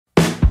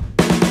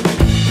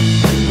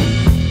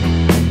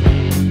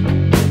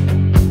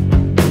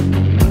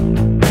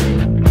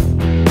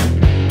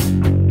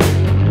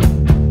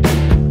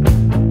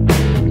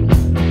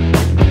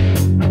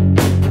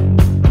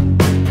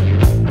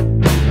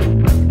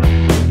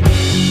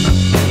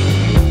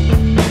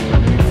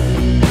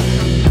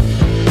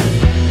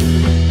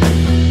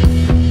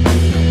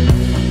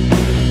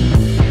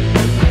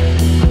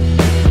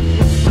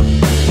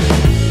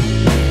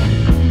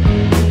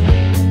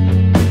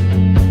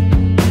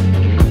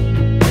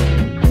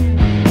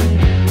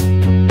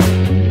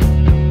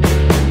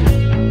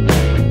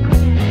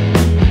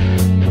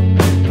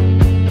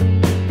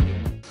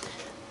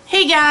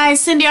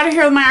guys, Cindy out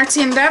here with my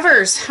artsy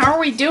endeavors. How are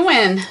we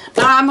doing?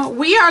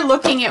 We are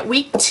looking at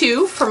week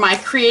 2 for my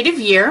creative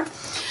year.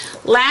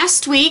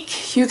 Last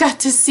week you got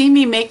to see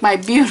me make my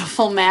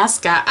beautiful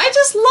mascot. I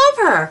just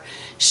love her.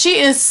 She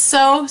is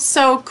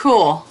so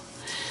cool.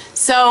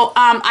 So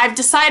I've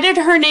decided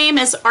her name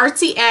is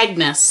Artsy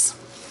Agnes,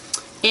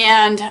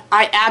 and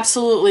I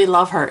absolutely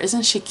love her.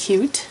 Isn't she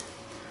cute?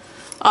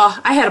 Oh,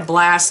 I had a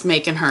blast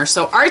making her.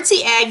 So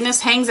Artsy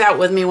Agnes hangs out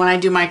with me when I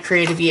do my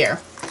creative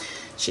year.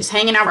 She's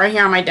hanging out right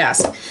here on my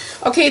desk.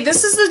 Okay,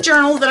 this is the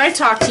journal that I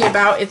talked to you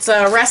about. It's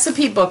a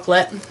recipe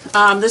booklet.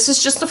 This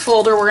is just a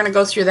folder. We're going to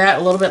go through that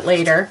a little bit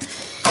later.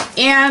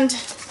 And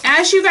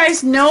as you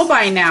guys know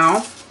by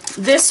now,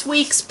 this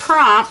week's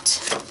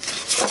prompt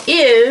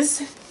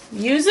is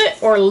use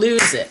it or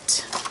lose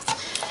it.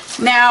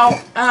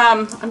 Now,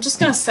 I'm just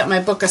going to set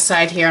my book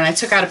aside here, and I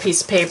took out a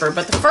piece of paper.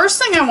 But the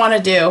first thing I want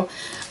to do,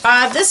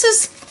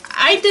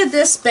 I did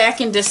this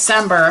back in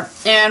December,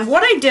 and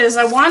what I did is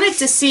I wanted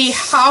to see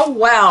how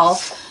well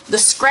the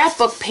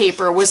scrapbook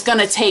paper was going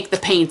to take the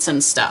paints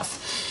and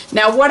stuff.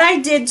 Now what I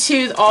did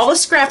to all the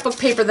scrapbook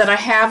paper that I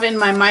have in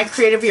my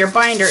Creative Year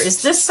binder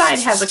is this side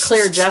has a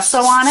clear gesso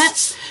on it,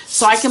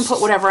 so I can put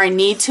whatever I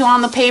need to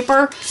on the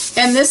paper,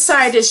 and this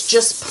side is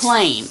just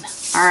plain.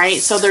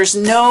 Alright, so there's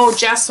no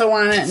gesso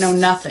on it, no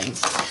nothing.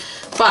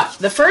 But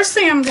the first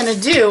thing I'm going to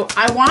do,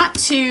 I want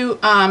to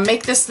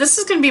make this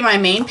is going to be my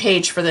main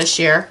page for this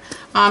year,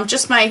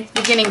 just my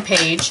beginning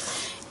page.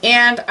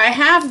 And I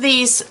have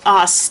these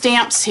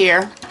stamps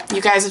here. You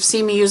guys have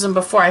seen me use them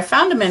before. I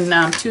found them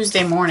in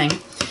Tuesday morning.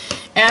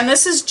 And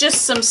this is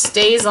just some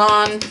Stays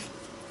On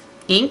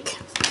ink.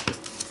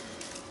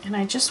 And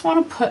I just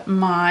want to put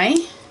my...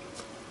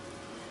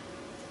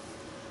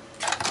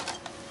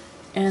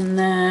 And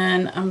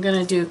then I'm going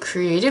to do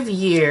Creative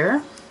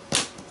Year.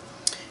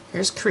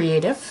 Here's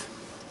Creative.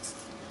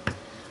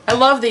 I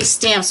love these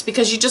stamps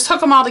because you just hook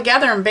them all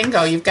together and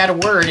bingo, you've got a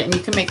word, and you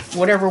can make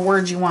whatever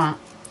word you want.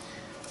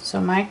 So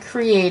my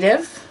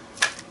Creative,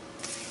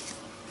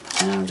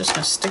 and I'm just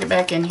going to stick it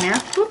back in here.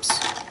 Oops.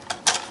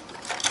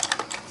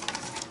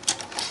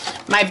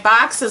 My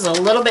box is a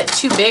little bit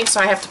too big, so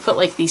I have to put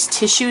like these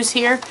tissues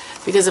here,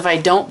 because if I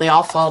don't, they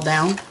all fall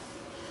down.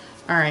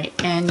 Alright,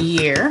 and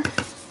Year.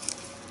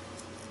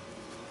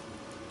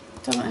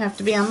 Doesn't have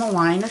to be on the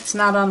line. It's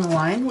not on the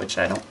line, which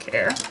I don't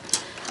care.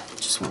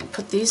 Just want to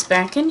put these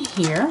back in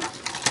here.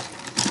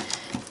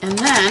 And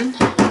then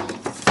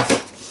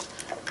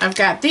I've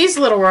got these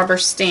little rubber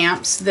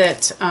stamps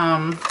that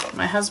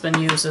my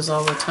husband uses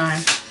all the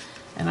time,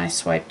 and I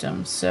swiped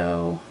them.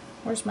 So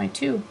where's my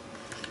 2?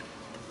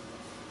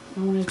 I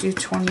want to do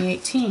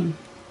 2018.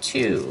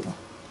 2.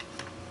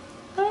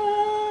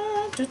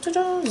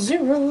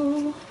 0.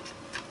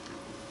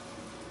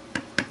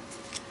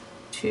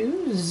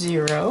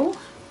 2018.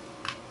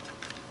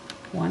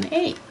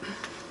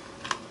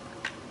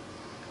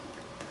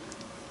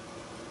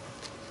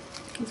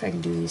 If I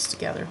can do these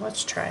together.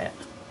 Let's try it.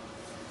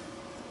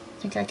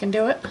 Think I can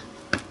do it?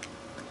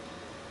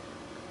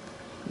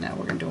 No,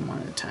 we're going to do them one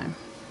at a time.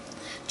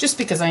 Just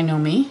because I know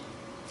me.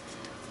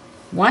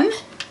 1,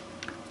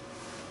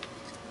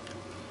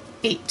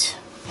 8.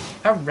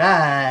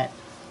 Alright.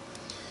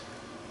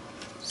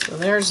 So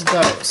there's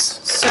those.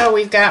 So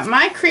we've got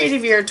my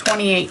Creative Year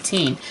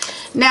 2018.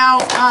 Now,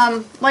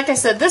 like I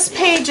said, this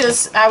page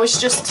is, I was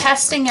just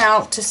testing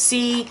out to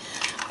see,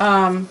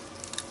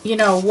 you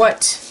know,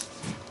 what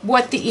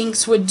the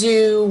inks would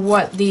do,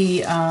 what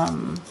the,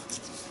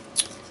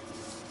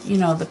 you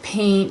know, the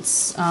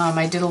paints.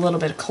 I did a little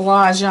bit of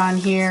collage on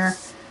here.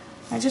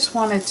 I just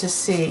wanted to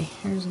see.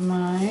 Here's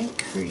my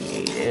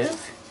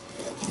Creative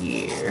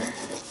Year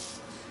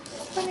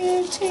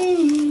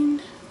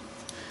 2018.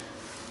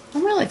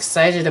 I'm really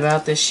excited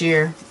about this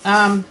year.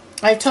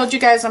 I've told you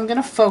guys I'm going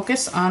to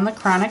focus on the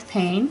chronic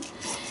pain,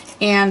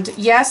 and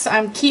yes,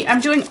 I'm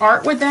doing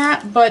art with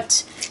that,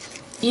 but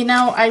you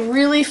know, I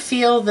really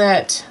feel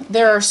that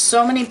there are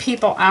so many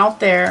people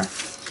out there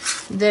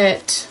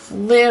that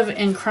live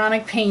in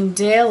chronic pain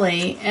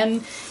daily,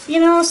 and you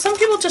know, some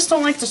people just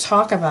don't like to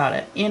talk about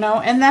it, you know,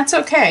 and that's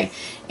okay.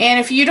 And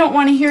if you don't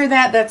want to hear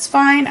that, that's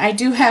fine. I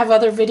do have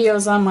other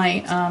videos on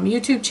my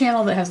YouTube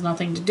channel that has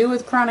nothing to do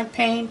with chronic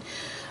pain.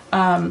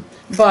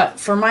 But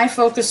for my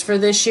focus for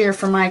this year,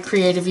 for my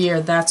creative year,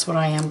 that's what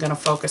I am going to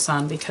focus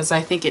on, because I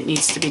think it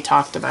needs to be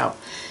talked about.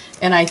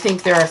 And I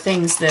think there are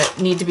things that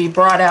need to be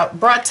brought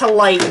to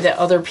light that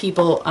other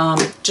people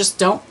just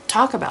don't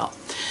talk about.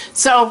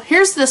 So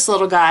here's this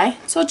little guy.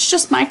 So it's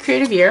just my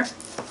creative year.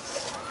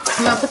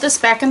 I'm going to put this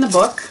back in the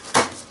book.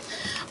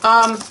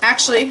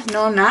 Actually,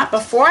 no, I'm not.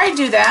 Before I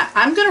do that,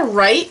 I'm going to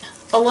write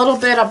a little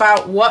bit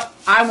about what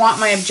I want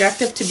my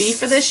objective to be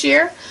for this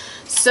year.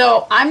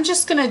 So I'm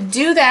just going to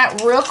do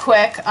that real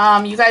quick.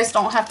 You guys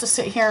don't have to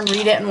sit here and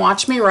read it and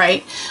watch me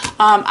write.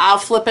 I'll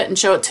flip it and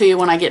show it to you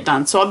when I get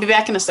done. So I'll be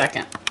back in a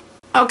second.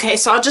 Okay,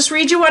 so I'll just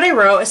read you what I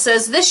wrote. It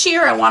says, this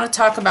year I want to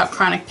talk about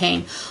chronic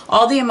pain,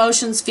 all the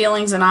emotions,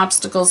 feelings, and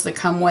obstacles that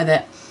come with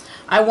it.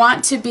 I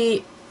want to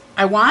be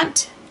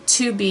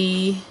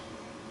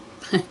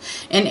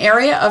an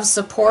area of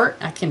support.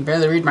 I can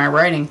barely read my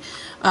writing.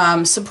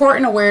 Support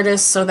and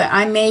awareness so that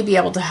I may be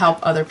able to help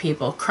other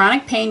people.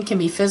 Chronic pain can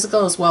be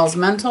physical as well as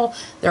mental.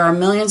 There are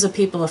millions of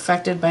people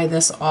affected by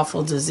this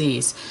awful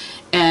disease.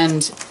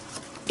 And,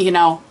 you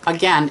know,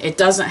 again, it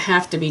doesn't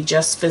have to be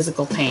just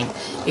physical pain.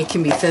 It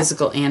can be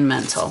physical and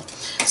mental.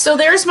 So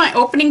there's my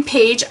opening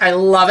page. I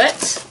love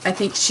it. I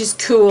think she's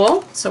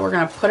cool. So we're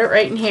going to put it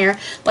right in here.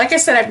 Like I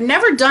said, I've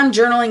never done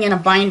journaling in a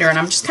binder, and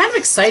I'm just kind of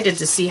excited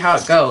to see how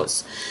it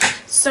goes.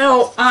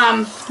 So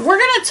we're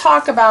going to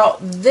talk about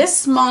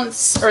this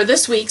month's, or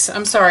this week's,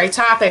 I'm sorry,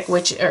 topic,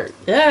 which,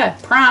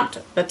 prompt.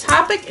 The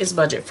topic is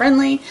budget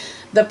friendly.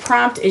 The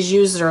prompt is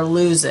use it or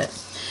lose it.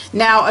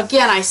 Now,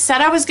 again, I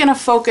said I was going to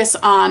focus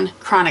on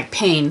chronic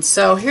pain.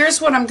 So here's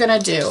what I'm going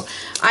to do.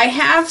 I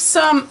have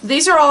some,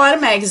 these are all out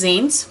of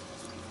magazines,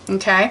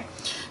 okay?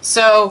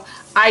 So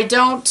I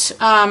don't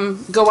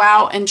go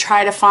out and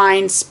try to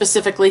find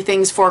specifically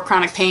things for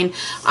chronic pain.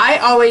 I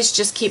always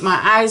just keep my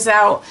eyes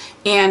out,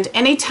 and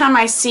anytime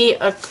I see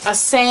a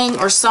saying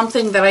or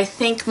something that I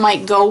think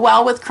might go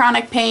well with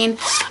chronic pain,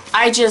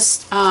 I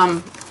just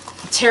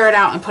tear it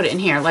out and put it in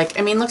here. Like,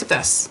 I mean, look at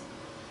this.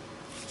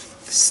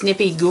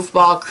 Snippy,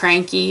 goofball,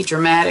 cranky,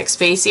 dramatic,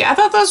 spacey. I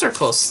thought those were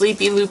cool.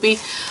 Sleepy, loopy.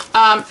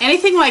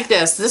 Anything like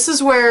this. This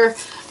is where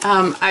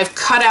I've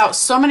cut out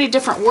so many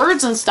different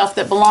words and stuff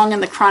that belong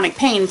in the chronic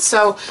pain.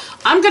 So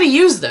I'm going to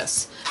use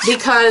this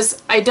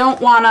because I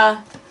don't want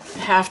to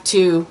have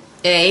to,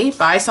 A,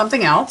 buy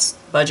something else,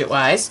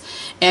 budget-wise,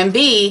 and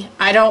B,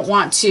 I don't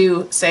want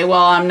to say,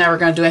 well, I'm never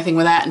going to do anything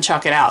with that and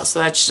chuck it out. So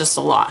that's just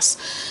a loss.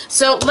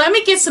 So let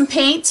me get some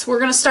paints. We're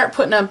going to start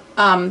putting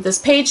this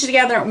page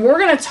together, and we're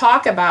going to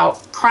talk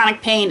about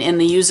chronic pain in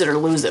the use it or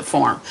lose it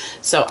form.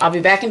 So I'll be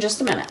back in just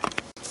a minute.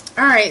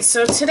 Alright,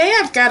 so today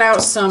I've got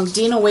out some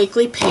Dina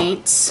Wakley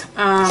paints,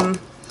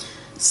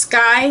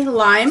 Sky,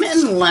 Lime,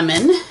 and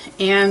Lemon,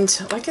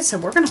 and like I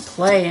said, we're going to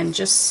play and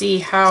just see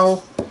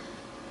how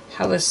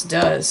this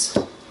does.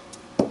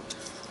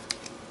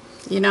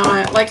 You know,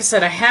 like I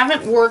said, I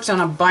haven't worked on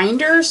a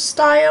binder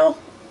style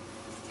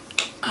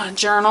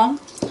journal,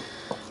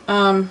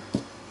 and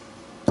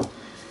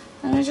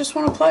I just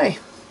want to play.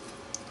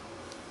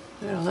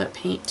 I'm going to let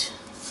paint.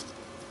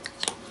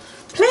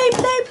 Play,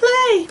 play,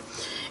 play!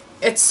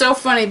 It's so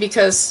funny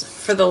because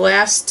for the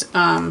last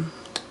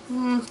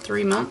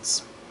 3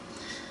 months,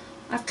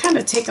 I've kind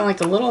of taken like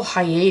a little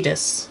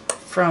hiatus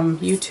from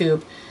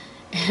YouTube,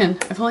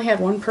 and I've only had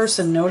one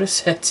person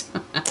notice it,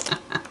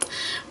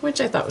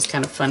 which I thought was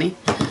kind of funny.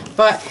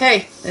 But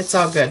hey, it's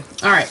all good.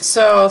 Alright,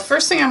 so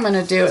first thing I'm going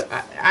to do,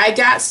 I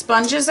got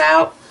sponges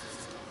out.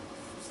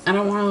 I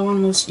don't really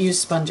want to use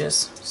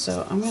sponges,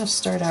 so I'm going to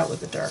start out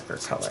with a darker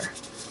color.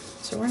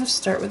 So we're going to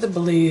start with the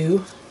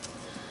blue.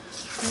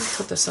 Let me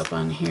put this up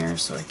on here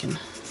so I can,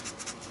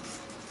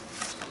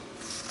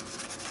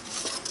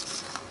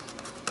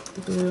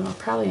 the blue, I'll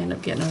probably end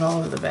up getting it all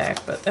over the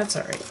back, but that's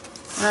alright.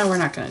 We're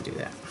not going to do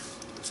that.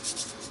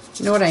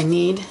 You know what I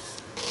need?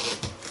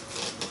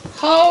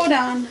 Hold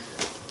on.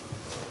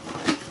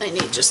 I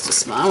need just a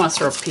small, I want to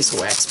throw a piece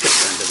of wax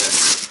paper into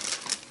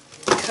this,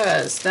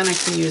 because then I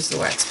can use the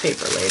wax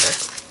paper later.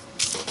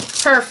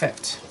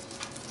 Perfect.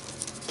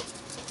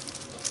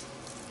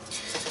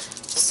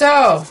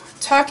 So,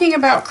 talking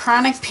about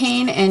chronic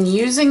pain and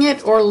using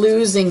it or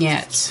losing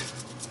it.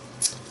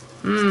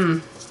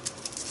 Do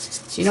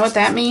you know what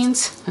that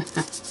means?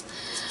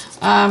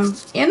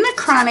 In the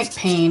chronic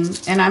pain,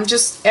 and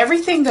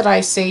everything that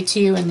I say to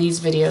you in these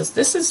videos,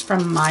 this is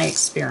from my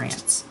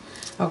experience,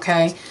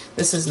 okay?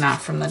 This is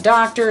not from the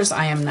doctors.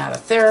 I am not a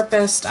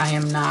therapist. I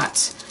am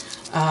not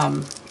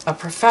a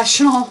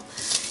professional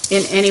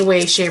in any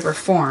way, shape, or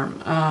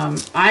form.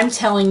 I'm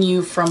telling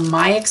you from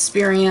my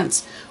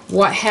experience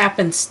what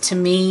happens to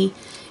me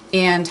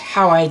and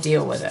how I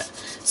deal with it.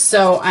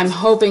 So I'm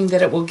hoping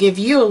that it will give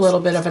you a little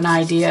bit of an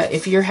idea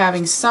if you're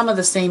having some of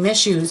the same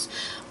issues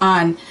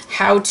on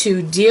how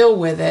to deal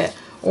with it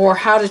or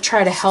how to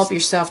try to help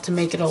yourself to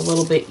make it a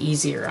little bit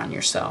easier on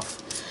yourself.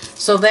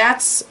 So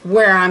that's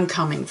where I'm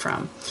coming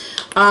from.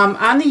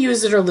 On the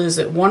use it or lose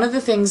it, one of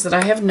the things that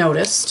I have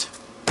noticed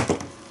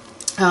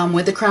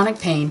with the chronic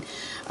pain,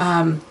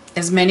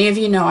 as many of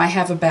you know, I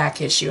have a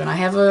back issue, and I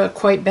have a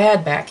quite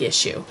bad back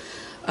issue.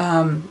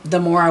 The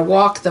more I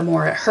walk, the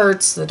more it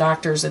hurts. The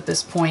doctors at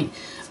this point,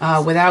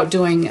 without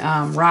doing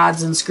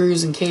rods and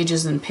screws and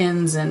cages and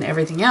pins and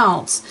everything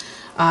else,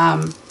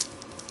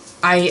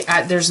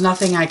 there's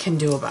nothing I can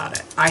do about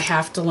it. I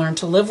have to learn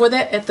to live with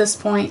it at this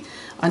point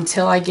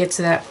until I get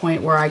to that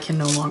point where I can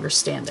no longer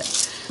stand it.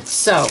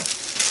 So,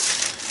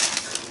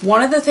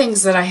 one of the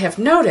things that I have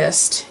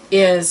noticed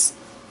is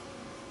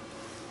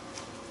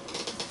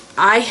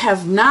I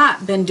have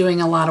not been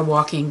doing a lot of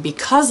walking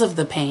because of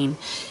the pain.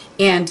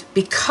 And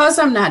because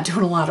I'm not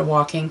doing a lot of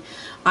walking,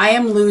 I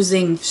am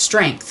losing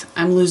strength.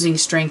 I'm losing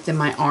strength in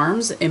my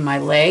arms, in my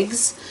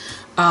legs.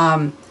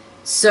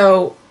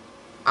 So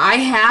I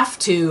have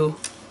to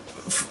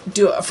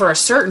do, for a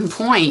certain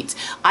point,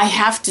 I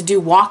have to do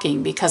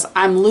walking because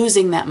I'm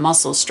losing that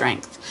muscle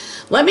strength.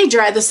 Let me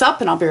dry this up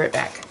and I'll be right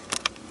back.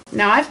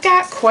 Now I've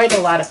got quite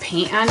a lot of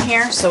paint on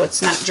here, so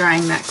it's not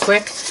drying that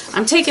quick.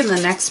 I'm taking the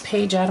next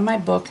page out of my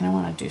book and I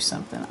want to do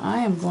something. I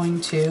am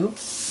going to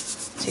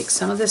take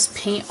some of this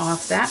paint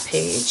off that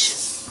page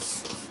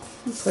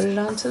and put it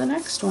onto the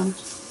next one.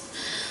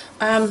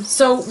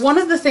 So one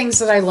of the things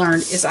that I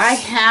learned is I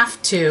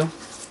have to,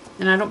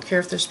 and I don't care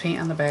if there's paint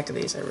on the back of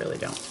these, I really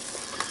don't.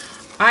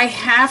 I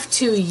have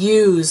to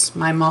use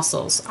my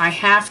muscles. I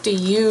have to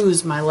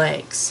use my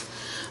legs.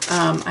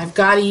 I've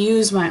got to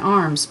use my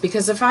arms,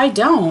 because if I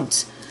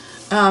don't,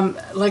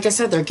 like I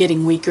said, they're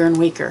getting weaker and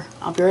weaker.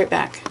 I'll be right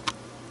back.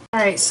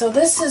 Alright, so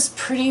this is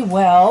pretty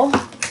well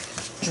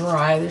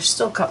dry. There's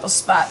still a couple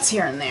spots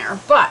here and there,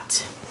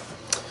 but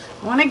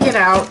I want to get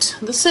out.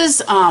 This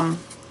is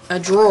a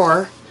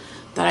drawer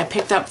that I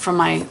picked up from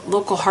my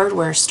local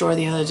hardware store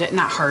the other day.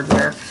 Not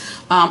hardware,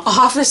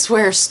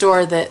 officeware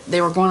store that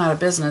they were going out of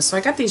business. So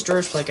I got these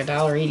drawers for like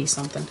 $1.80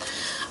 something.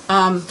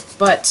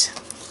 But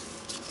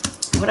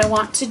what I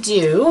want to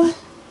do,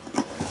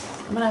 I'm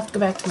going to have to go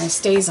back to my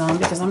stays on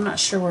because I'm not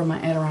sure where my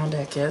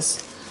Adirondack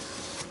is.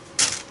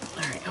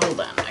 Alright, hold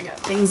on. I got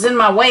things in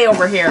my way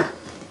over here.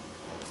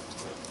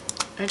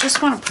 I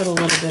just want to put a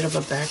little bit of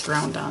a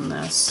background on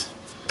this.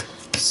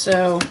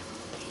 So,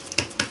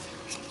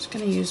 I'm just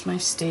going to use my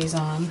stays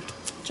on.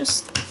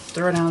 Just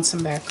throw down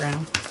some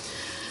background.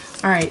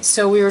 Alright,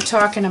 so we were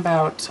talking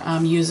about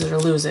use it or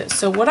lose it.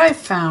 So what I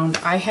found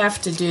I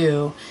have to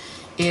do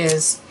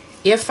is,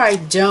 if I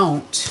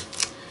don't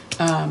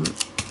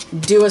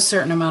do a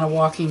certain amount of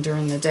walking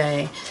during the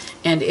day,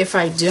 and if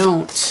I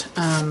don't,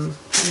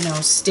 you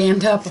know,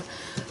 stand up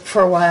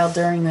for a while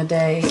during the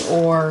day,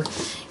 or,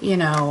 you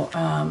know,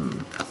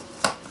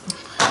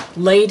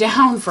 lay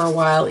down for a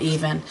while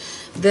even,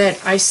 that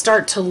I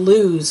start to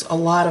lose a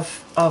lot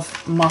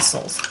of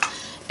muscles.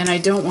 And I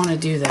don't want to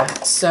do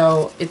that.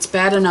 So it's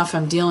bad enough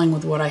I'm dealing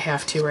with what I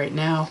have to right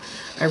now.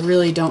 I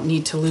really don't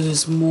need to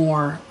lose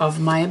more of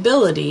my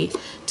ability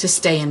to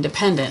stay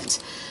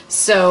independent.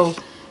 So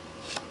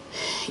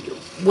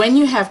when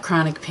you have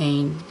chronic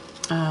pain,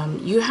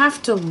 you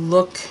have to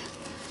look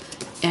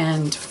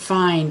and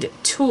find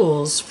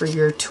tools for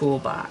your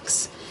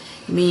toolbox.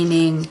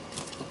 Meaning,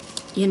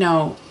 you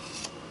know,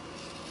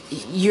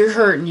 you're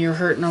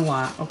hurting a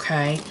lot,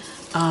 okay?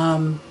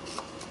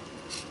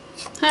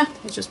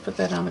 I just put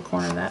that on the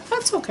corner of that.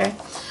 That's okay.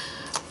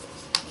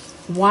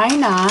 Why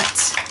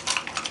not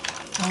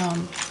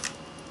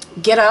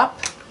get up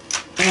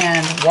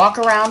and walk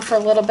around for a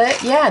little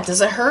bit? Yeah,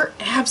 does it hurt?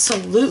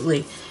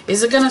 Absolutely.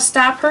 Is it going to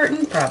stop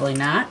hurting? Probably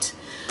not.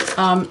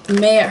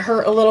 May it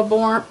hurt a little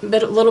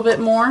bit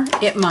more?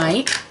 It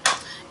might.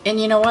 And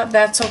you know what?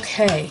 That's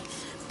okay.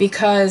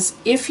 Because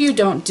if you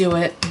don't do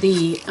it,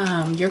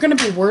 you're going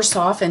to be worse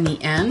off in the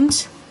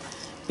end,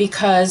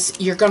 because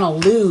you're going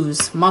to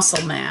lose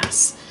muscle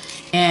mass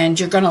and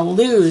you're going to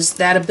lose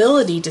that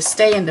ability to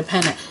stay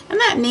independent. Isn't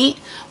that neat?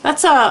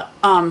 That's a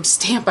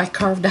stamp I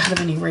carved out of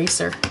an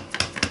eraser.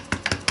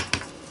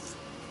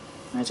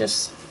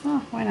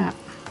 Why not?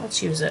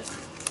 Let's use it.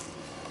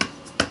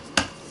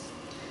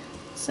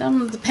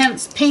 Some of the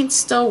paint's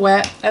still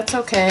wet. That's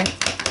okay.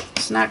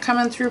 It's not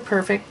coming through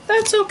perfect.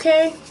 That's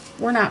okay.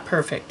 We're not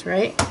perfect,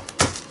 right?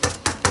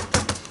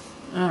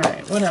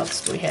 Alright, what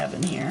else do we have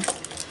in here?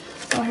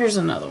 Oh, here's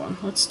another one.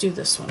 Let's do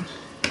this one.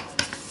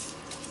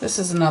 This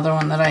is another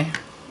one that I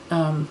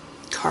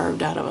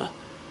carved out of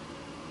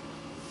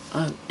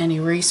an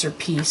eraser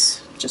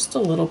piece. Just a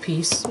little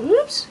piece.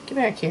 Oops, get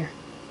back here.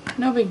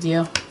 No big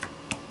deal.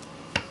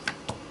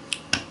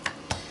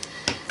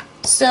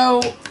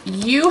 So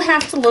you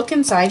have to look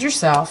inside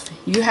yourself.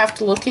 You have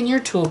to look in your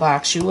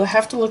toolbox. You will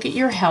have to look at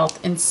your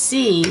health and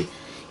see,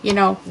 you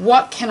know,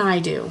 what can I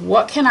do?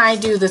 What can I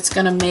do that's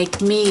going to make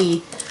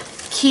me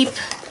keep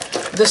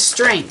the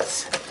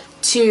strength,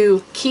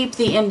 to keep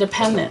the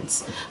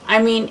independence?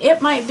 I mean,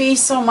 it might be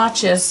so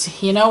much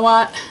as, you know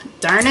what,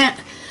 darn it,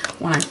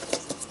 when I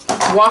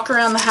walk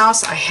around the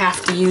house, I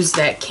have to use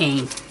that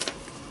cane,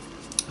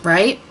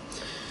 right?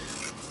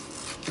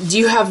 Do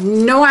you have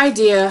no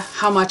idea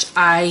how much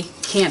I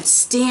can't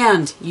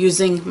stand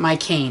using my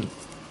cane?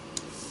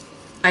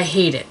 I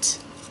hate it.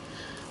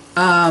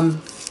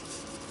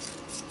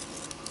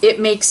 It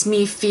makes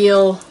me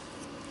feel,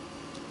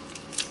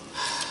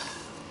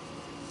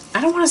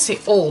 I don't want to say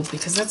old,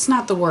 because that's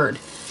not the word.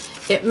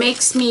 It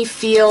makes me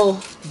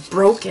feel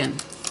broken.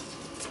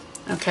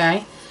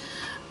 Okay?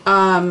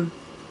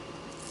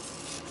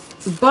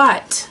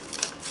 But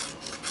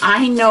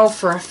I know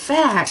for a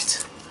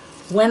fact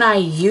when I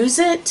use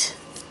it,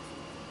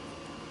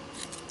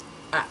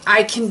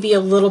 I can be a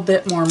little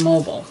bit more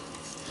mobile.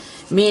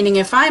 Meaning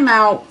if I'm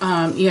out,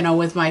 you know,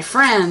 with my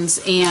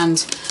friends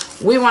and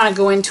we want to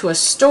go into a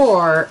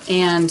store,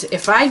 and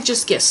if I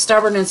just get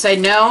stubborn and say,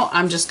 no,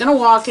 I'm just going to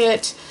walk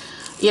it,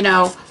 you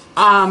know,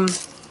 I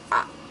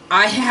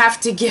have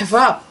to give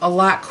up a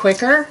lot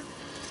quicker,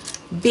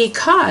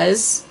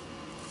 because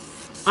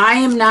I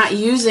am not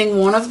using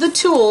one of the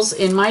tools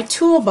in my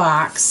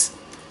toolbox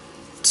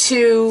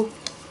to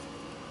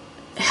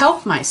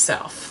help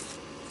myself.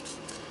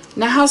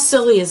 Now, how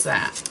silly is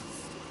that?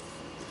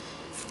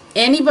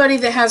 Anybody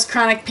that has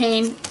chronic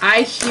pain,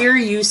 I hear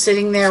you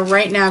sitting there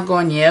right now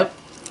going, yep,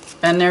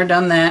 been there,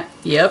 done that.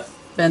 Yep,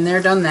 been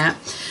there, done that.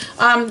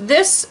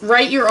 This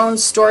Write Your Own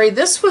Story,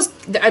 this was,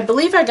 I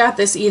believe I got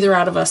this either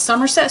out of a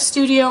Somerset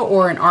Studio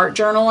or an art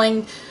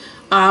journaling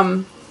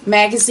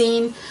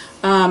magazine.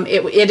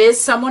 It is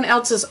someone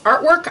else's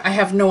artwork. I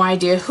have no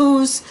idea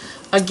whose.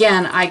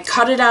 Again, I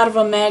cut it out of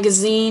a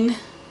magazine.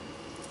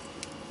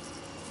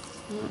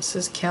 Oh, it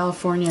says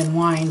California and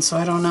Wine, so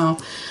I don't know.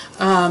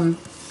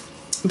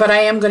 But I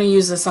am going to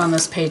use this on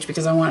this page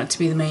because I want it to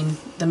be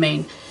the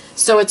main.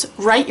 So it's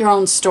Write Your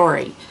Own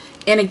Story.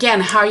 And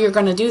again, how you're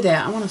going to do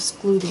that, I want to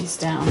glue these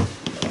down.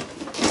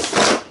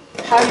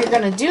 How you're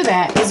going to do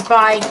that is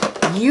by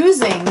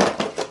using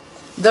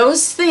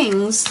those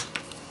things,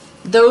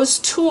 those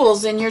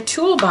tools in your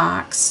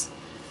toolbox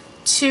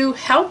to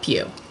help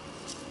you.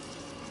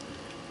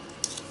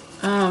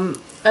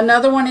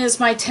 Another one is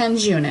my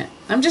TENS unit.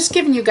 I'm just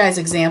giving you guys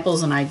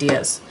examples and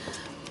ideas.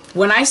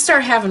 When I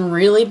start having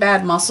really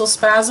bad muscle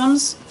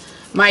spasms,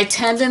 my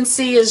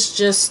tendency is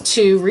just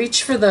to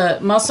reach for the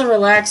muscle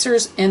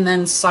relaxers and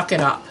then suck it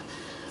up.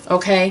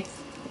 Okay?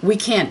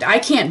 I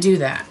can't do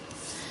that.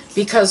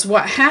 Because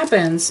what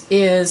happens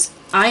is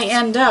I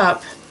end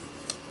up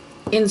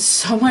in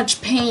so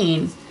much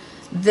pain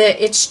that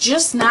it's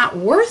just not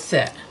worth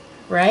it,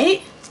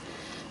 right?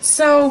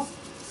 So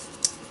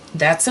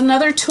that's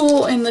another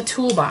tool in the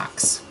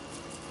toolbox.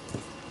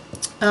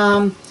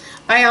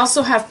 I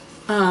also have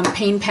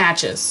pain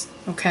patches,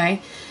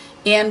 okay?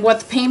 And what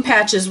the pain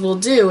patches will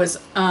do is,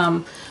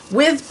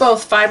 with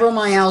both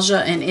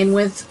fibromyalgia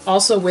and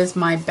also with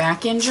my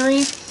back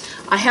injury,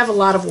 I have a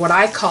lot of what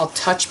I call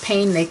touch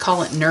pain. They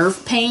call it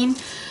nerve pain.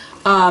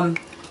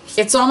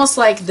 It's almost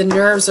like the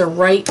nerves are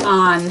right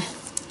on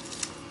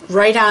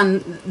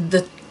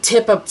the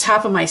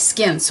top of my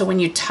skin. So when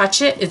you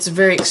touch it, it's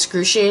very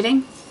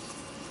excruciating.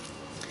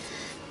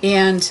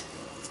 And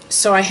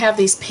so I have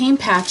these pain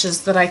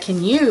patches that I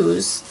can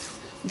use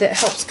that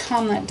helps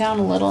calm that down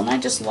a little. And I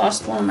just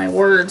lost one of my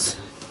words.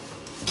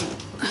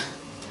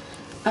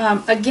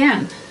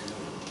 Again,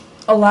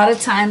 a lot of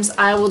times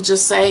I will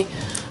just say,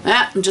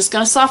 I'm just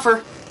going to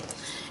suffer.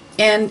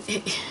 And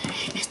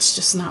it's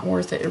just not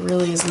worth it. It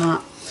really is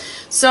not.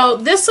 So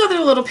this other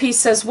little piece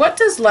says, what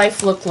does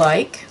life look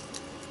like?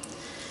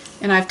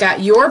 And I've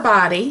got your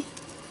body,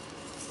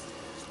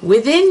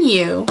 within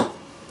you,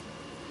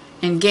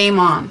 and game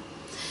on.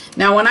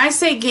 Now when I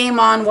say game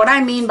on, what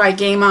I mean by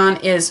game on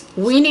is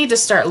we need to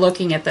start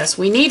looking at this.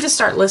 We need to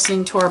start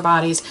listening to our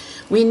bodies.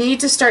 We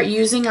need to start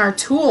using our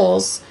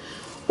tools,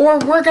 or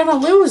we're going to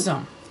lose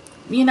them.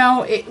 You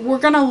know, we're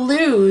going to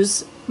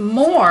lose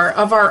more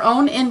of our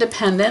own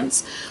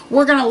independence.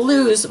 We're going to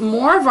lose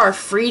more of our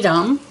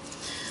freedom.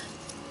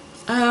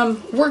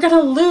 We're going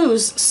to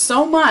lose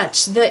so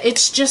much that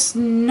it's just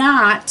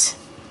not,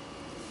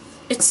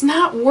 it's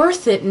not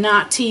worth it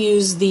not to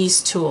use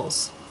these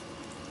tools.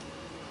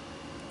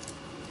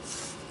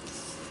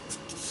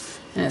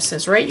 And it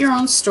says, write your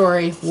own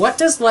story. What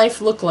does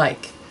life look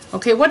like?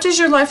 Okay, what does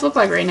your life look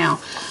like right now?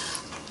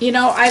 You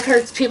know, I've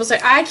heard people say,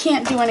 I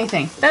can't do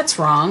anything. That's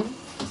wrong.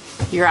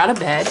 You're out of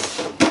bed.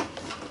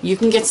 You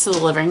can get to the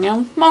living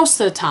room most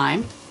of the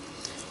time.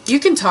 You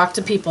can talk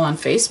to people on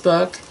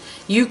Facebook.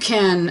 You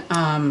can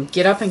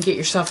get up and get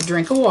yourself a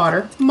drink of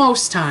water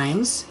most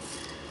times.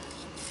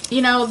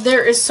 You know,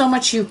 there is so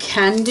much you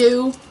can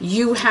do.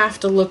 You have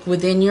to look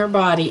within your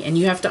body, and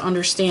you have to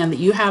understand that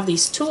you have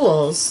these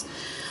tools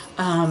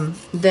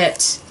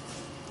that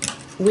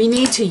we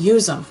need to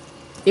use them.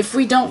 If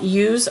we don't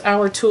use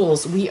our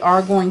tools, we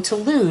are going to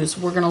lose.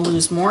 We're going to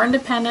lose more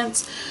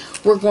independence.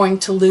 We're going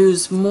to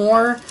lose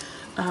more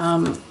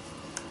of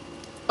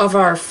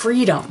our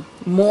freedom,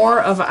 more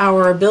of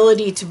our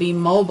ability to be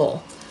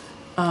mobile,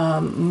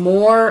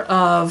 more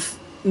of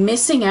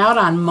missing out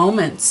on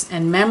moments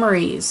and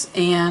memories.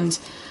 And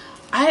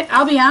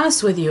I'll be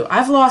honest with you,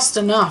 I've lost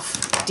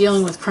enough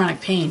dealing with chronic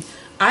pain.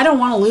 I don't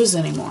want to lose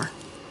anymore.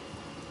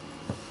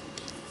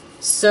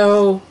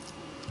 So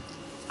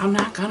I'm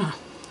not gonna.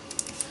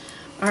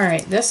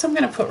 Alright, this I'm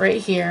gonna put right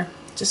here.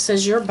 It just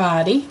says your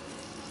body.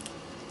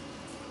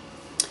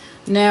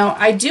 Now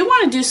I do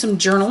want to do some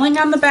journaling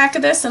on the back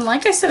of this, and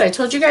like I said, I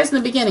told you guys in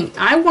the beginning,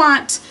 I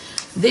want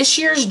this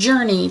year's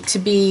journey to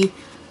be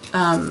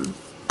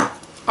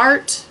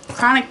art,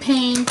 chronic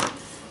pain,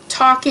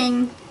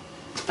 talking,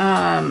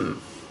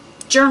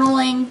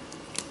 journaling,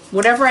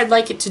 whatever I'd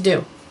like it to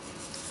do.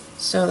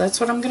 So that's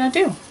what I'm gonna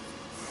do.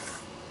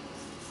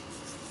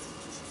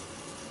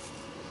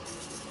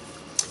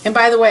 And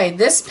by the way,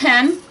 this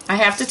pen, I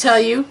have to tell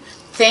you,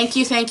 thank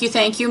you,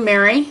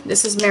 Mary.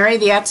 This is Mary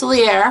the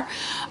Atelier.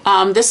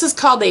 This is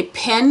called a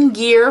Pen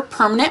Gear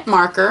Permanent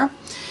Marker.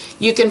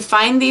 You can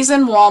find these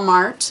in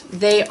Walmart.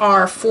 They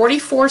are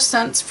 44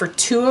 cents for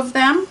 2 of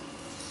them.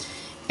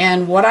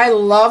 And what I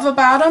love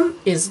about them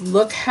is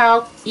look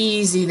how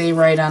easy they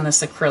write on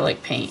this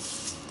acrylic paint.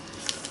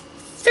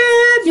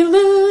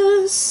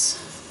 Fabulous!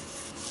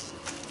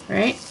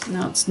 Right?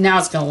 Now it's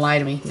going to lie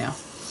to me. No.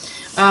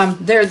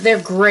 They're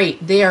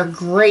great. They are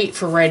great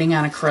for writing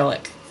on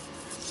acrylic.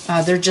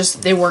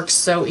 They work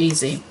so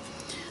easy.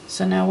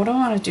 So now what I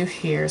want to do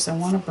here is I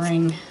want to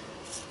bring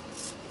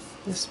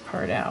this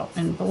part out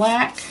in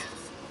black,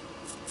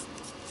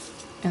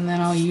 and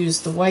then I'll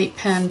use the white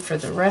pen for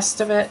the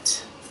rest of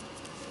it.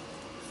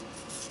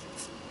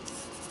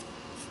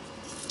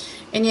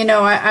 And you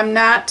know, I'm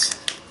not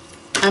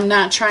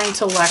trying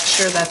to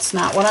lecture. That's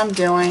not what I'm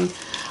doing.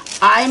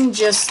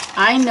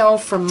 I know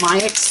from my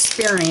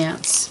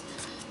experience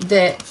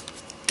that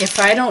if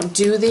I don't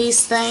do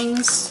these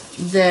things,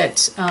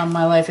 that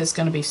my life is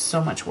going to be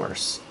so much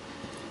worse.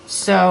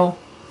 So,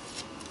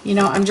 you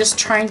know, I'm just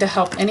trying to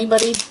help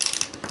anybody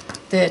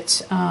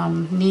that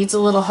needs a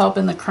little help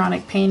in the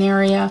chronic pain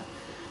area.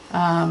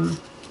 You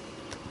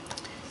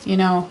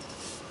know,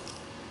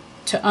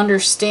 to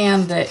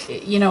understand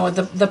that, you know,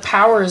 the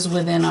power is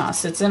within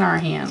us. It's in our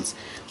hands.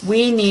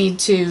 We need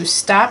to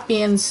stop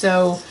being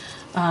so,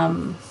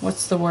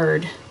 what's the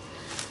word?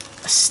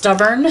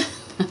 Stubborn.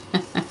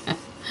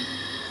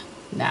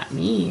 Not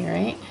me,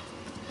 right?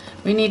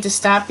 We need to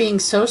stop being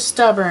so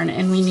stubborn,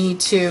 and we need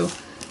to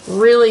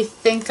really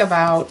think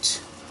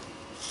about,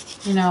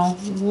 you know,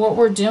 what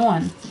we're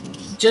doing.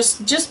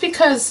 Just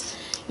because,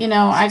 you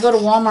know, I go to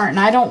Walmart and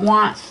I don't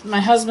want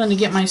my husband to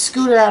get my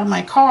scooter out of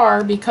my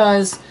car,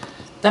 because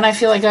then I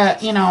feel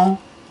like you know,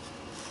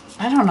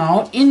 I don't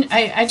know,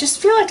 I just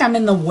feel like I'm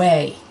in the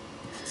way.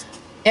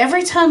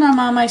 Every time I'm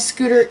on my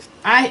scooter,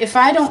 if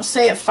I don't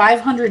say it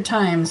 500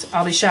 times,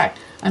 I'll be shocked.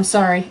 I'm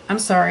sorry, I'm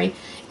sorry.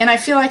 And I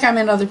feel like I'm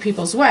in other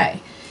people's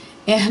way.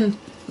 And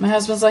my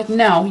husband's like,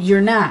 no, you're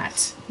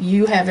not.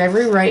 You have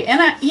every right.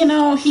 And, you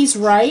know, he's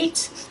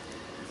right.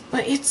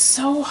 But it's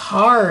so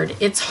hard.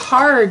 It's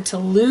hard to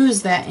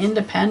lose that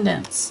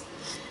independence.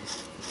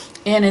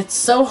 And it's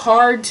so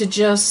hard to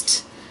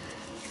just,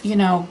 you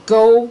know,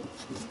 go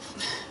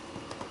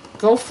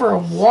for a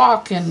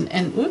walk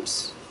and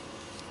oops.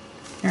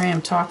 Here I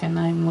am talking,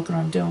 not even looking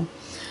what I'm doing.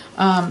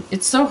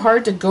 It's so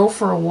hard to go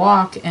for a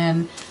walk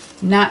and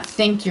not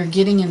think you're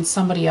getting in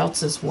somebody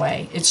else's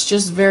way. It's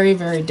just very,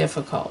 very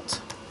difficult.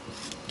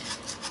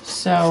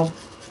 So,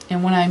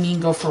 and when I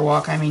mean go for a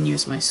walk, I mean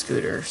use my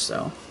scooter.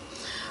 So,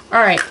 all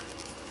right.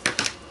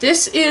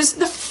 This is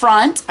the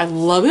front. I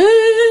love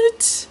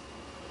it.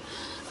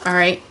 All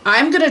right.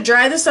 I'm going to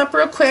dry this up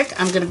real quick.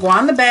 I'm going to go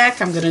on the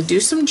back. I'm going to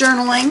do some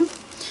journaling.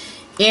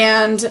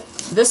 And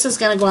this is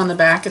going to go on the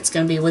back. It's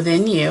going to be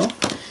within you.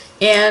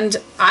 And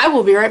I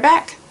will be right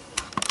back.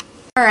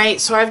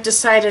 Alright, so I've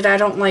decided I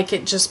don't like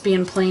it just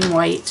being plain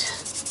white.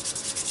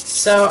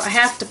 So I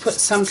have to put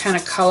some kind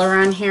of color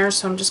on here,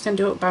 so I'm just going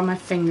to do it by my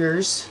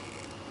fingers.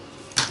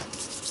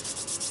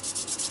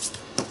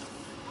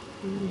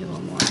 Maybe a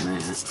little more than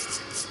that.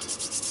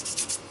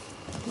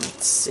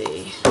 Let's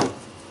see.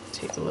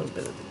 Take a little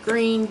bit of the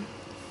green.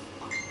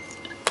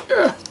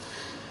 Ugh.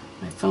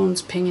 My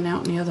phone's pinging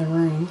out in the other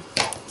room.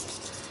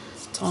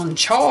 It's on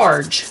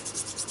charge.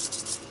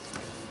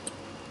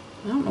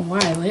 I don't know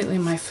why lately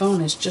my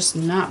phone has just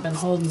not been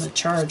holding the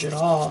charge at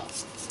all.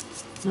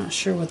 Not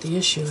sure what the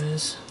issue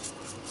is.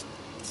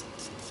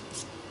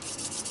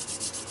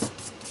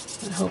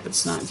 I hope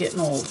it's not getting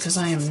old, because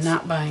I am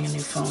not buying a new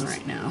phone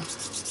right now.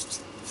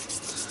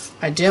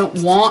 I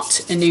don't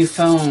want a new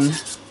phone.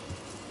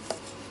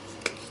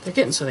 They're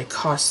getting so they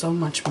cost so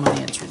much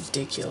money, it's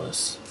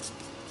ridiculous.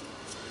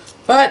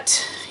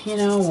 But, you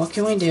know, what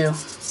can we do?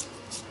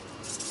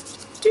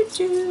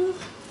 Doo-doo.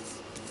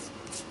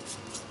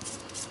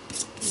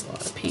 A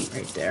lot of paint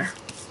right there.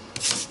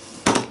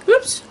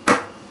 Oops.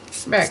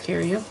 Back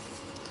here, you.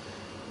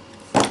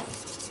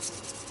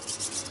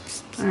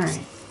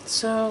 Alright,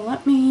 so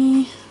let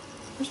me...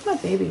 Where's my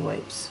baby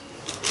wipes?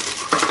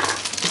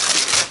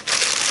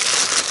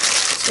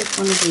 Take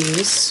one of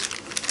these.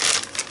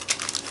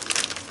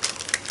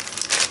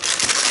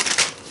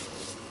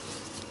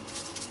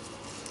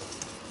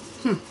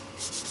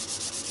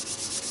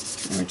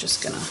 And we're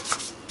just gonna...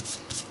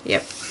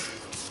 Yep.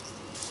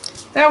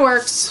 That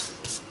works.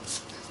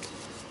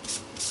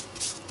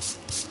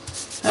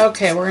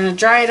 Okay, we're going to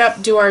dry it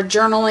up, do our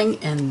journaling,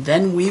 and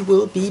then we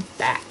will be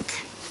back.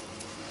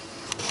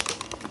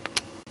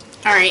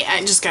 Alright, I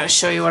just got to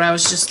show you what I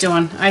was just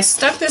doing. I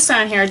stuck this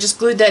on here, I just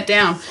glued that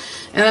down.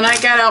 And then I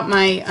got out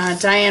my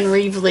Diane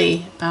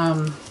Reevely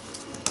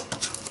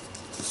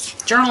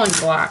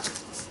journaling block.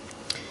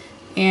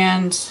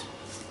 And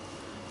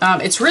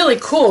it's really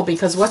cool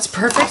because what's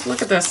perfect,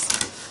 look at this.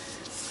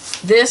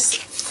 This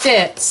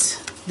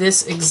fits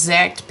this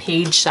exact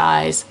page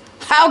size.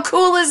 How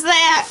cool is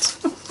that?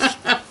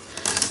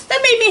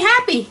 That made me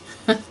happy.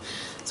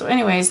 So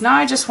anyways, now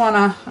I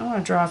want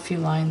to draw a few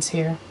lines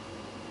here.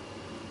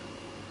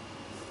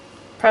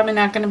 Probably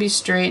not going to be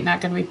straight, not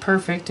going to be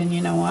perfect, and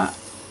you know what?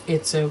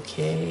 It's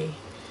okay.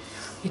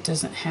 It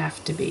doesn't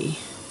have to be.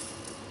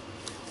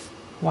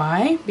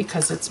 Why?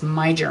 Because it's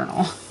my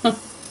journal.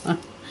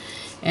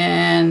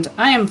 And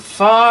I am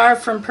far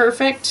from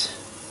perfect,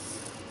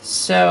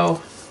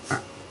 so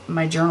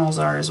my journals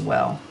are as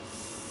well.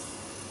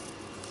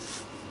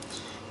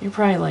 You're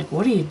probably like,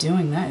 what are you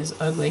doing? That is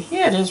ugly.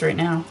 Yeah, it is right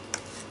now.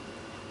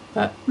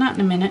 But not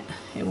in a minute.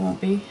 It won't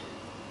be.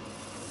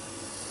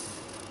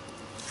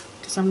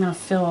 because I'm going to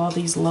fill all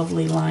these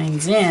lovely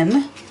lines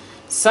in.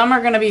 Some are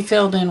going to be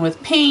filled in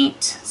with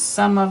paint.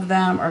 Some of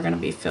them are going to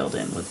be filled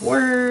in with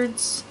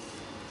words.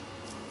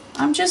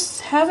 I'm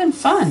just having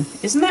fun.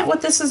 Isn't that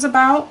what this is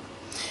about?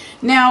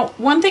 Now,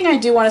 one thing I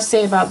do want to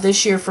say about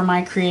this year for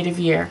my creative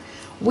year,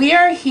 we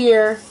are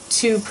here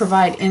to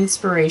provide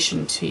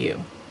inspiration to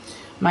you.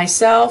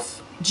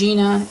 Myself,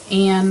 Gina,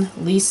 Ann,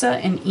 Lisa,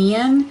 and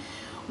Ian,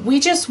 we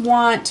just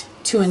want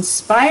to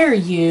inspire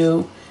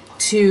you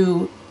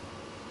to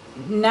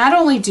not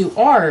only do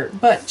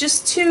art, but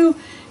just to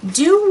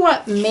do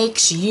what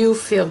makes you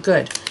feel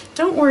good.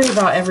 Don't worry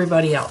about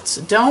everybody else.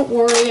 Don't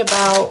worry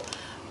about,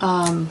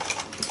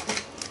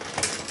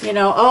 you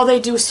know, oh, they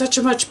do such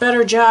a much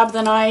better job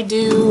than I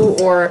do,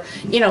 or,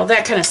 you know,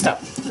 that kind of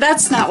stuff.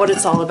 That's not what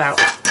it's all about.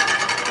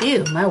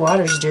 Ew, my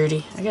water's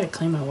dirty. I gotta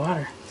clean my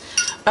water.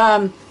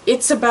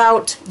 It's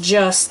about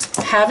just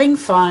having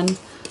fun,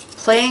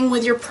 playing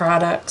with your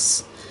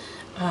products,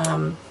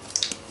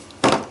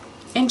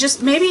 and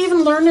just maybe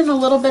even learning a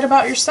little bit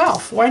about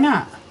yourself. Why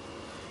not?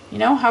 You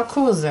know, how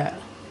cool is that?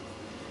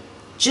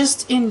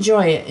 Just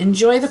enjoy it.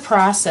 Enjoy the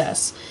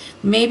process.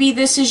 Maybe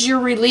this is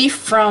your relief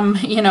from,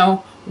 you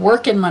know,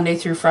 working Monday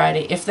through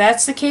Friday. If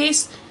that's the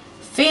case,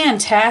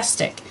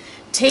 fantastic.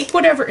 Take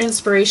whatever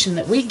inspiration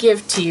that we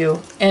give to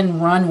you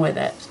and run with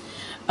it.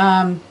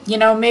 You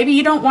know, maybe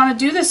you don't want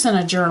to do this in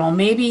a journal.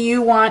 Maybe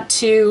you want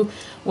to,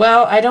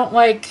 well, I don't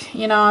like,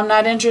 you know, I'm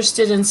not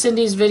interested in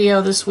Cindy's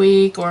video this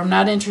week, or I'm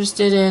not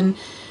interested in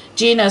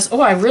Gina's.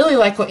 Oh, I really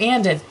like what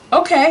Ann did.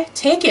 Okay,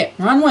 take it.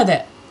 Run with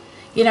it.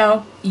 You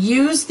know,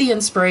 use the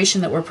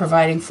inspiration that we're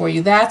providing for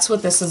you. That's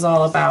what this is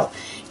all about.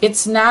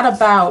 It's not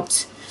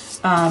about,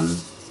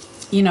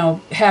 you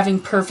know,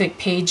 having perfect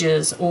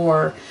pages,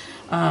 or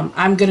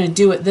I'm going to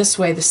do it this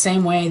way, the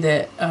same way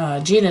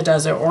that Gina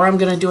does it, or I'm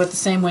going to do it the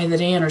same way that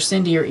Ann or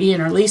Cindy or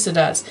Ian or Lisa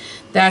does.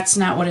 That's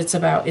not what it's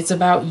about. It's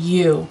about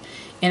you,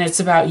 and it's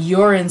about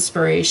your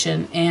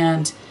inspiration,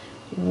 and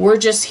we're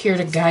just here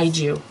to guide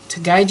you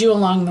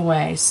along the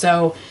way.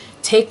 So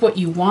take what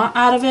you want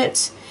out of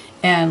it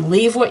and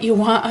leave what you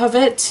want of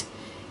it,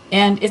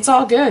 and it's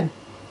all good.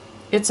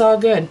 It's all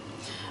good.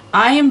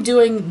 I am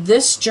doing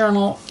this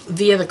journal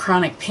via the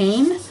chronic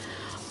pain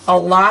a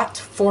lot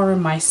for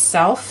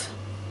myself,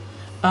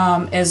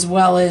 as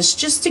well as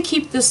just to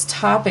keep this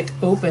topic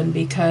open,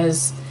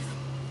 because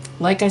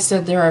like I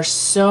said, there are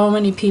so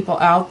many people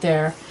out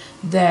there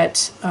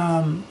that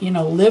you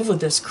know, live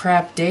with this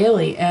crap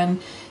daily,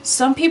 and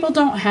some people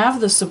don't have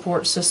the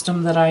support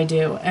system that I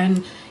do,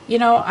 and you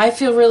know, I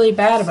feel really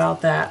bad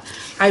about that.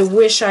 I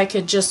wish I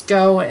could just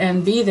go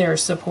and be their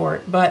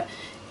support, but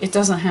it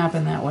doesn't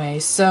happen that way.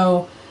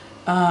 So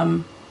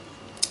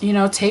you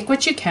know, take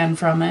what you can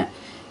from it.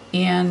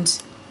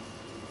 And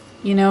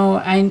you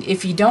know,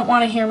 if you don't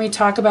want to hear me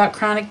talk about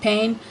chronic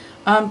pain,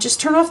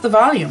 just turn off the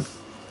volume.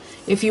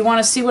 If you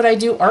want to see what I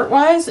do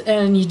art-wise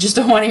and you just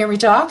don't want to hear me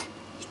talk,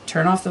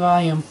 turn off the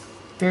volume.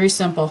 Very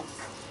simple.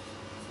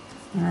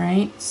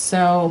 Alright,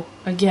 so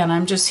again,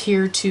 I'm just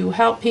here to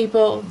help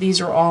people.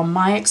 These are all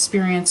my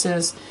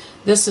experiences.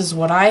 This is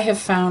what I have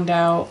found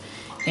out,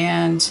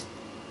 and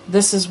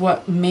this is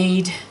what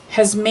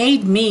has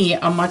made me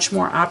a much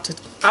more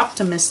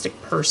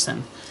optimistic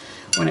person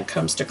when it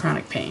comes to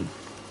chronic pain.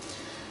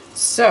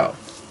 So,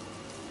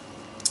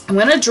 I'm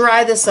going to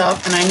dry this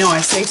up, and I know I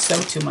say so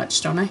too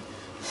much, don't I?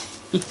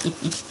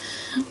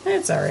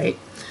 That's alright.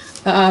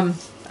 I'm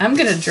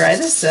going to dry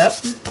this up.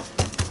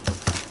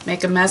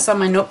 Make a mess on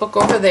my notebook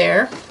over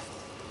there.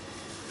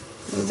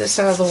 Move this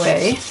out of the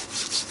way.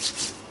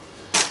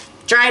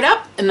 Dry it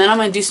up, and then I'm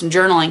going to do some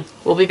journaling.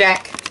 We'll be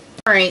back.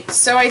 Alright,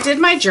 so I did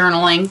my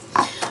journaling.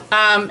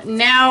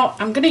 Now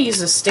I'm going to use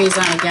this Stays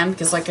On again,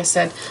 because like I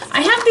said,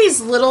 I have these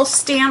little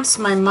stamps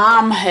my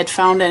mom had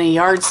found in a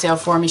yard sale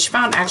for me. She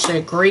found actually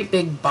a great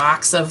big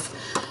box of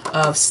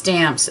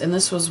stamps, and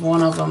this was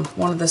one of them,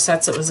 one of the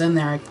sets that was in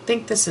there. I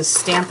think this is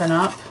Stampin'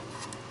 Up.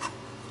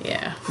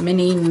 Yeah,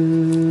 mini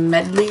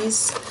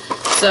medleys.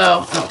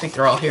 So I don't think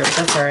they're all here, but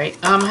that's alright.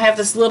 I have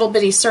this little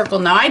bitty circle.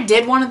 Now I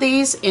did one of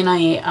these in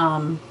a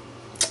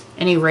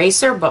an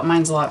eraser, but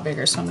mine's a lot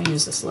bigger, so I'm going to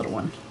use this little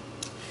one.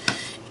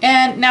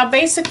 And now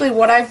basically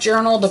what I've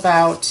journaled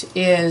about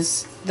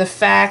is the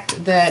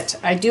fact that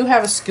I do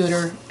have a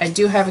scooter, I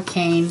do have a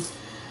cane,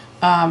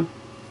 and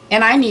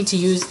I need to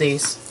use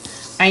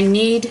these. I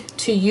need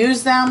to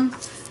use them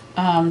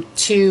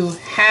to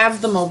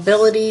have the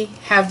mobility,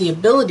 have the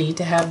ability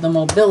to have the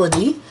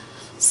mobility.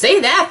 Say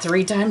that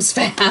 3 times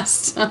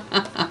fast.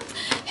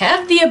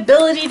 Have the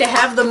ability to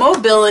have the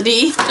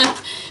mobility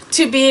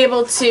to be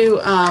able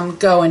to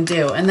go and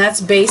do. And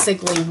that's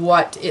basically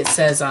what it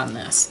says on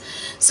this.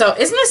 So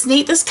isn't this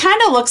neat? This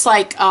kind of looks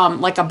like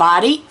a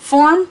body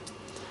form.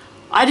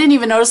 I didn't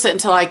even notice it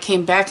until I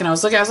came back and I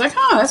was looking. I was like,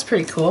 oh, that's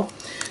pretty cool.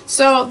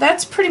 So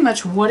that's pretty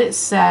much what it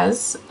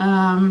says.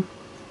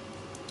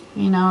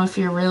 You know, if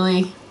you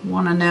really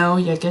want to know,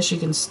 I guess you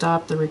can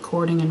stop the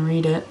recording and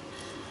read it.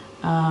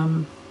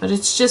 But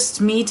it's just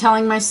me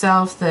telling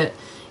myself that,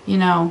 you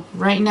know,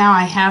 right now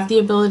I have the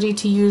ability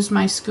to use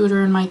my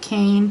scooter and my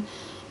cane,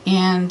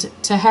 and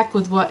to heck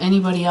with what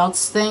anybody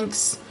else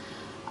thinks.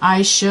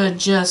 I should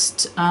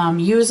just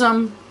use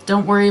them.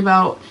 Don't worry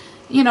about,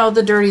 you know,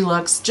 the dirty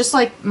looks. Just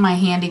like my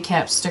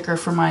handicap sticker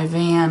for my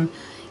van.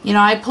 You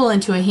know, I pull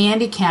into a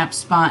handicap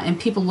spot and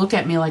people look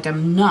at me like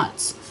I'm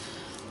nuts.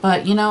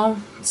 But, you know,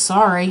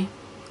 sorry,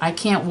 I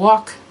can't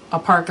walk a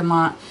parking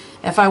lot.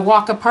 If I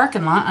walk a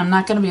parking lot, I'm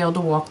not going to be able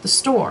to walk the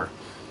store.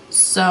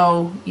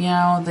 So, you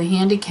know, the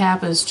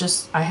handicap is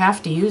just, I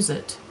have to use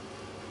it.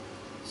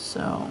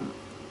 So,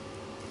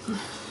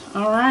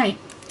 alright.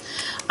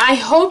 I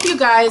hope you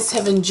guys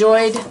have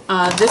enjoyed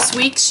this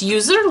week's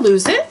Use It or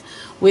Lose It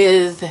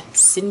with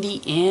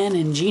Cindy, Ann,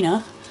 and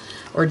Gina.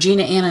 Or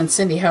Gina, Ann, and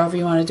Cindy, however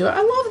you want to do it.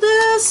 I love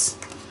this.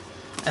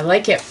 I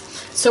like it.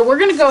 So we're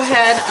going to go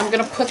ahead. I'm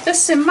going to put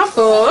this in my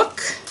book.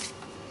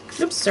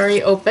 Oops,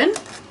 sorry, open.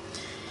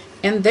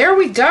 And there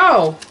we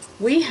go.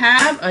 We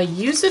have a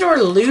Use It or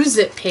Lose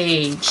It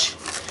page.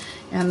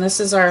 And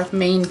this is our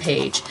main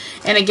page.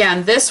 And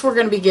again, this we're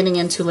going to be getting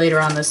into later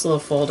on this little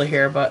folder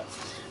here. But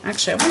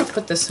actually, I want to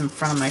put this in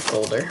front of my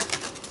folder.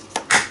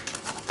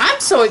 I'm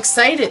so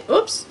excited.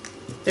 Oops.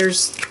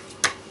 There's...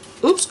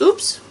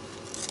 Oops.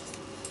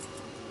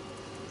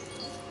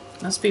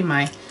 Must be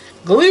my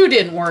glue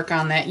didn't work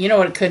on that. You know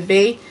what it could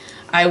be?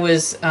 I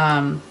was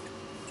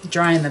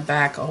drying the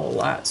back a whole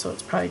lot, so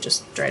it's probably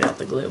just dried out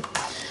the glue.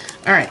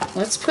 Alright,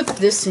 let's put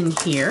this in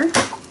here.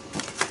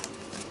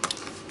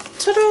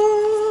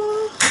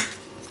 Ta-da!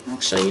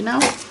 Actually, you know,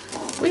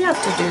 we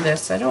have to do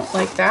this. I don't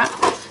like that.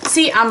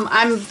 See,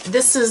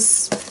 this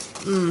is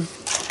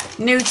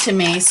new to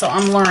me, so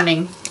I'm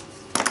learning.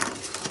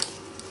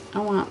 I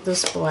want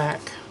this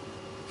black.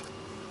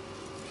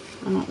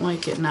 I don't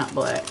like it not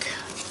black.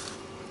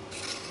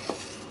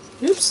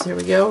 Oops, there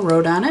we go.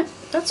 Wrote on it.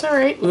 That's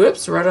alright.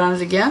 Oops, wrote on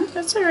it again.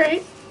 That's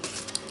alright.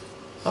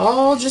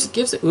 All just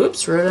gives it...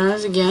 Oops, wrote on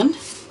it again.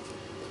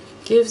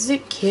 Gives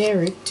it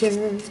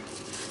character.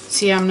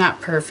 See, I'm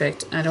not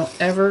perfect. I don't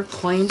ever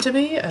claim to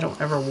be. I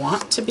don't ever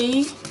want to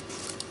be.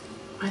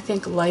 I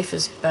think life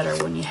is better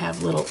when you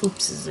have little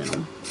oopses in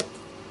them.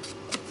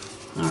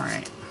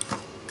 Alright.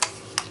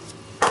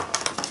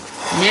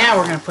 Now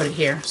we're going to put it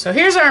here. So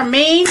here's our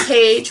main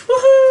page.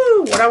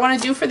 Woohoo! What I want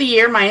to do for the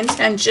year, my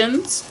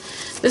intentions.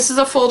 This is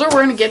a folder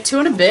we're going to get to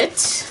in a bit.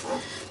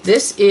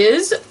 This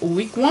is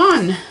week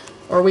 1,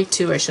 or week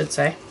 2 I should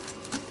say,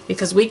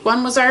 because week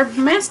 1 was our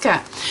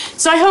mascot.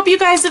 So I hope you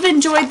guys have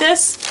enjoyed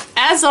this.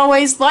 As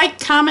always, like,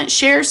 comment,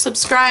 share,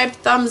 subscribe,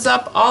 thumbs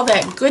up, all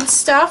that good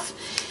stuff.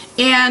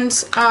 And,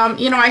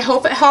 you know, I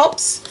hope it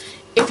helps.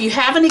 If you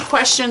have any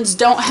questions,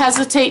 don't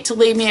hesitate to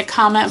leave me a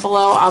comment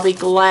below. I'll be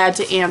glad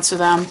to answer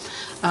them.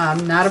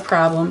 Not a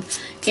problem.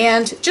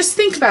 And just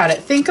think about it.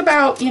 Think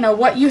about, you know,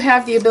 what you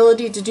have the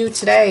ability to do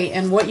today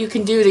and what you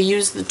can do to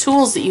use the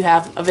tools that you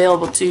have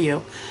available to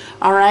you.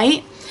 All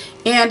right?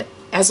 And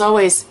as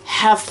always,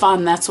 have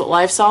fun. That's what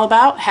life's all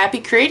about.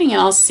 Happy creating,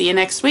 and I'll see you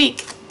next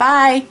week.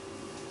 Bye.